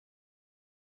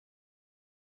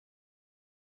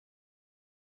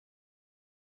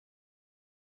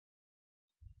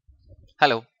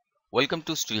Hello, welcome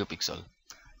to Studio Pixel.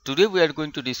 Today we are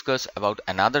going to discuss about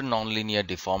another nonlinear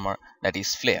deformer, that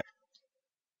is flare.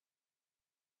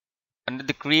 Under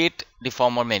the create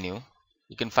deformer menu,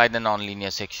 you can find the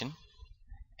nonlinear section,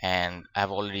 and I have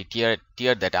already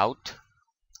tiered that out.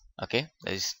 Okay,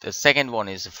 the second one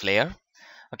is flare.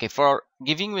 Okay, for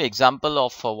giving you an example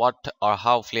of what or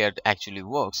how flare actually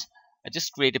works, I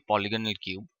just create a polygonal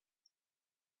cube,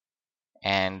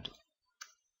 and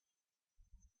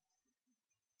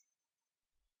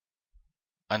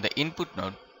on the input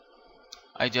node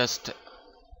I just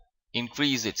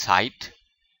increase its height,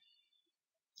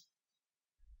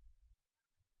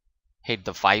 hit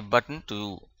the 5 button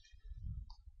to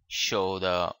show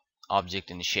the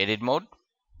object in shaded mode.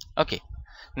 Okay,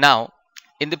 now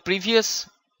in the previous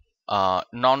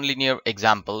nonlinear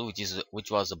example,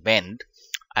 which was a bend,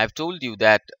 I've told you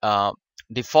that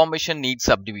deformation needs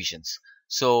subdivisions.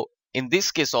 So in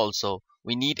this case also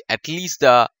we need at least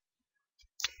the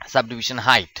subdivision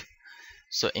height.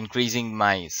 So increasing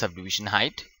my subdivision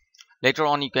height. Later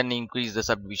on you can increase the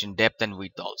subdivision depth and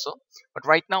width also, but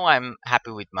right now I'm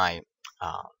happy with my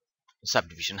uh,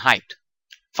 subdivision height.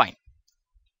 Fine.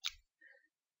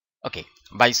 Okay,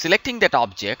 by selecting that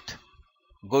object,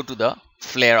 go to the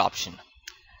flare option.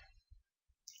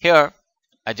 Here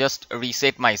I just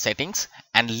reset my settings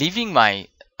and leaving my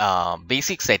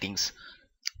basic settings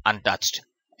untouched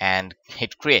and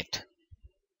hit create.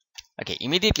 Okay,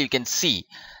 immediately you can see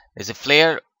there's a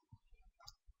flare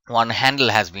one handle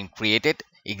has been created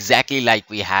exactly like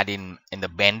we had in the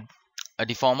bend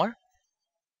deformer.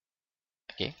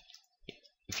 Okay,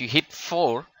 if you hit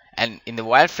 4 and in the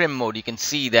wireframe mode, you can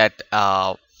see that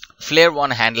flare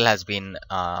one handle has been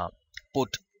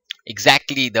put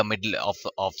exactly the middle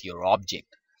of your object.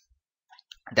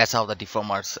 That's how the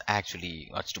deformers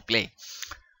actually wants to play.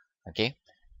 Okay,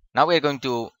 now we're going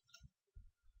to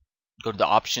go to the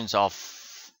options of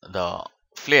the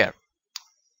flare.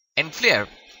 In flare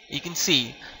you can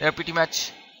see there are pretty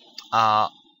much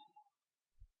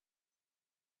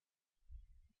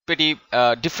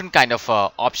different kind of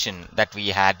option that we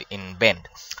had in bend,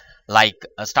 like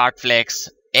start flex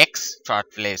X, start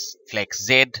flex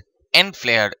Z, end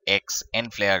flare X,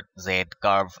 end flare Z,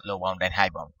 curve, low bound and high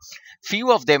bound.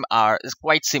 Few of them are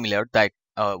quite similar, like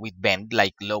with bend,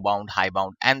 like low bound, high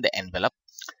bound and the envelope.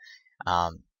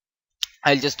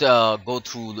 I'll just go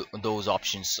through those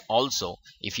options also.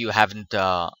 If you haven't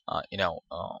go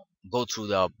through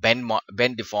the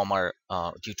bend deformer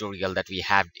tutorial that we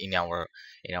have in our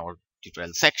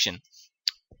tutorial section,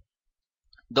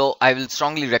 though I will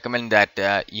strongly recommend that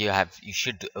you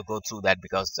should go through that,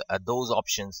 because those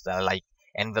options like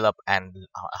envelope and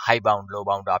high bound, low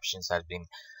bound options have been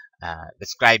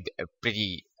described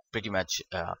pretty much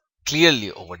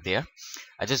clearly over there.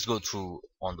 I just go through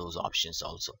on those options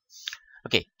also.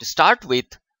 Okay, to start with,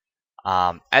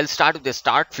 I'll start with the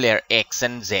start flare X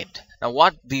and Z. Now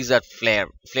what these are flare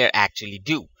actually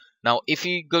do. Now if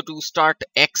you go to start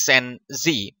X and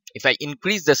Z, if I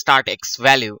increase the start X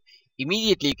value,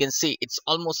 immediately you can see it's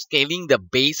almost scaling the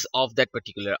base of that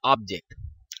particular object.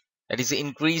 That is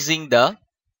increasing the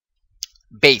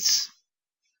base.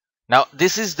 Now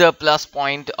this is the plus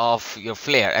point of your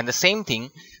flare, and the same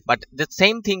thing, but the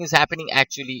same thing is happening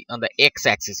actually on the X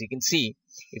axis. You can see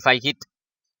if I hit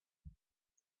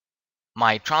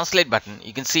my translate button,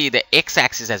 you can see the X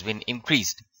axis has been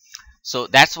increased. So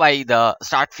that's why the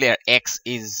start flare X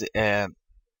is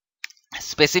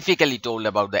specifically told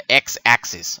about the X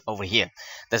axis over here.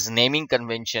 There's naming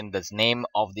convention, the name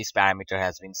of this parameter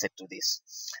has been set to this.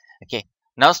 Okay,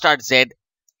 now start Z,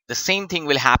 the same thing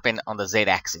will happen on the Z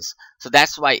axis. So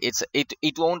that's why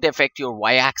it won't affect your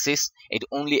Y axis, it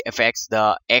only affects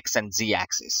the X and Z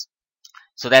axis.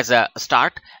 So that's a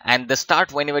start, and the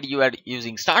start, whenever you are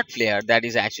using start flare, that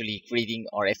is actually creating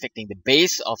or affecting the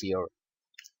base of your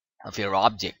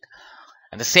object.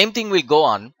 And the same thing will go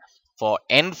on for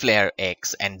end flare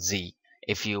X and Z.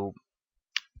 If you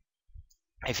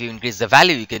increase the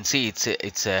value, you can see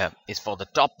it's for the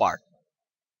top part.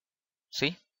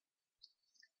 See,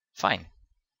 fine.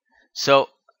 So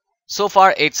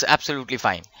far it's absolutely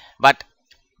fine, but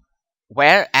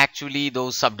where actually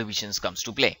those subdivisions comes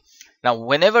to play. Now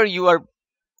whenever you are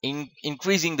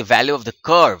increasing the value of the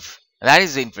curve, that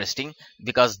is interesting,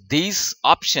 because this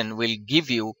option will give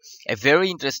you a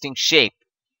very interesting shape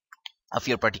of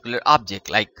your particular object.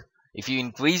 Like if you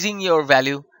increasing your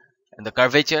value and the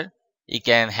curvature, you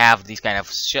can have this kind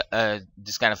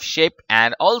of shape.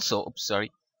 And also, oops,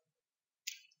 sorry,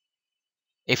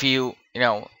 if you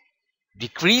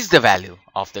decrease the value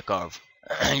of the curve,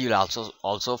 you'll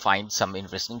also find some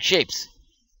interesting shapes.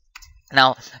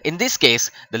 Now, in this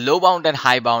case, the low bound and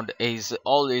high bound is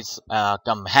always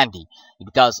come handy,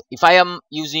 because if I am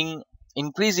using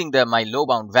increasing the my low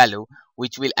bound value,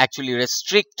 which will actually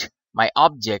restrict my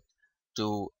object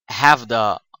to have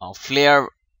the flare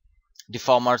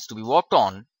deformers to be worked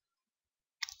on,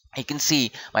 I can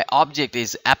see my object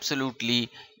is absolutely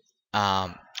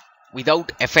um,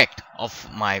 without effect of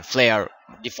my flare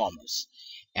deformers.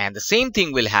 And the same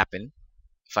thing will happen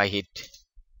if I hit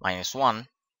 -1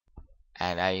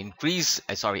 and I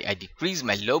decrease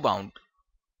my low bound.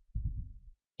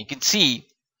 You can see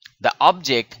the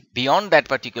object beyond that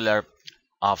particular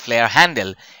flare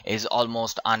handle is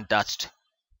almost untouched,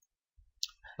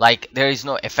 like there is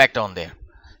no effect on there.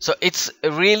 So it's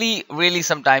really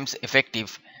sometimes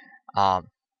effective, uh,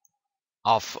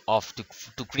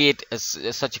 to create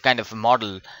such a kind of a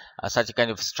model, such a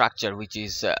kind of structure which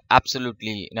is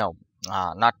absolutely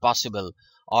not possible,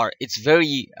 or it's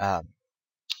very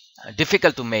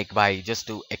difficult to make by just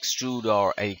to extrude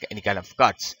or any kind of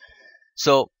cuts.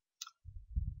 So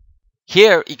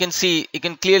here you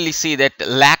can clearly see that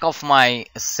lack of my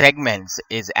segments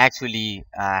is actually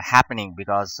happening,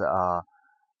 because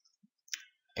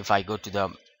if I go to the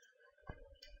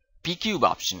p cube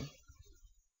option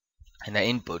and the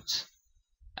inputs,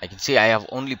 I can see I have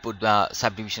only put the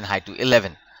subdivision height to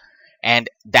 11, and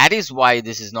that is why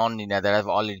this is non-linear, that I've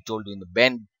already told you in the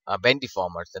bend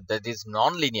deformers, that is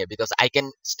non-linear, because I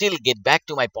can still get back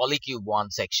to my polycube 1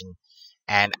 section,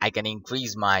 and I can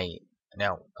increase my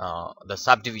the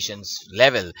subdivisions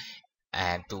level,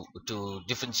 and to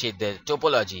differentiate the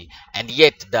topology, and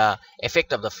yet the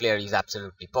effect of the flare is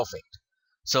absolutely perfect.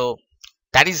 So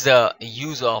that is the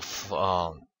use of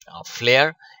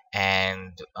flare.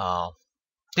 And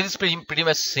this is pretty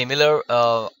much similar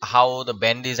how the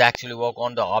bend is actually work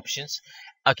on the options.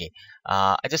 Okay,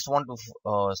 I just want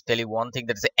to tell you one thing,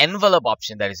 that is the envelope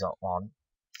option that is on.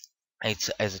 It's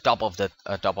as the top of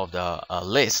the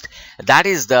list. That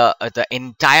is the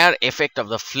entire effect of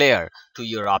the flare to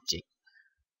your object.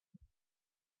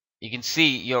 You can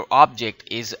see your object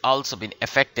is also been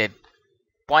affected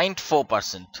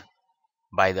 0.4%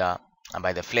 by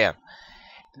the flare.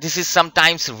 This is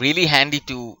sometimes really handy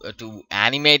to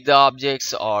animate the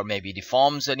objects, or maybe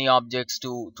deforms any objects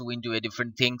to into a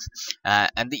different things,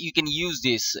 and you can use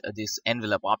this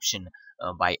envelope option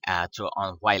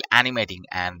while animating,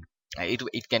 and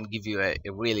it can give you a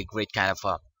really great kind of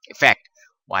effect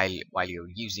while you're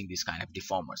using this kind of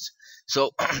deformers.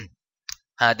 So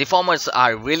deformers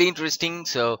are really interesting,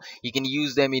 so you can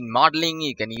use them in modeling,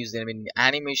 you can use them in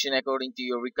animation according to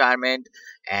your requirement,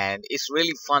 and it's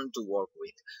really fun to work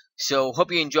with. So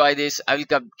hope you enjoy this. I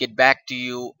will get back to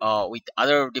you with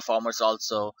other deformers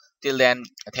also. Till then,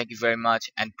 thank you very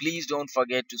much, and please don't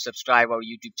forget to subscribe our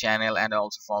YouTube channel, and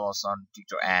also follow us on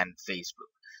Twitter and Facebook.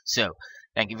 So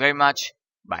thank you very much.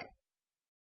 Bye.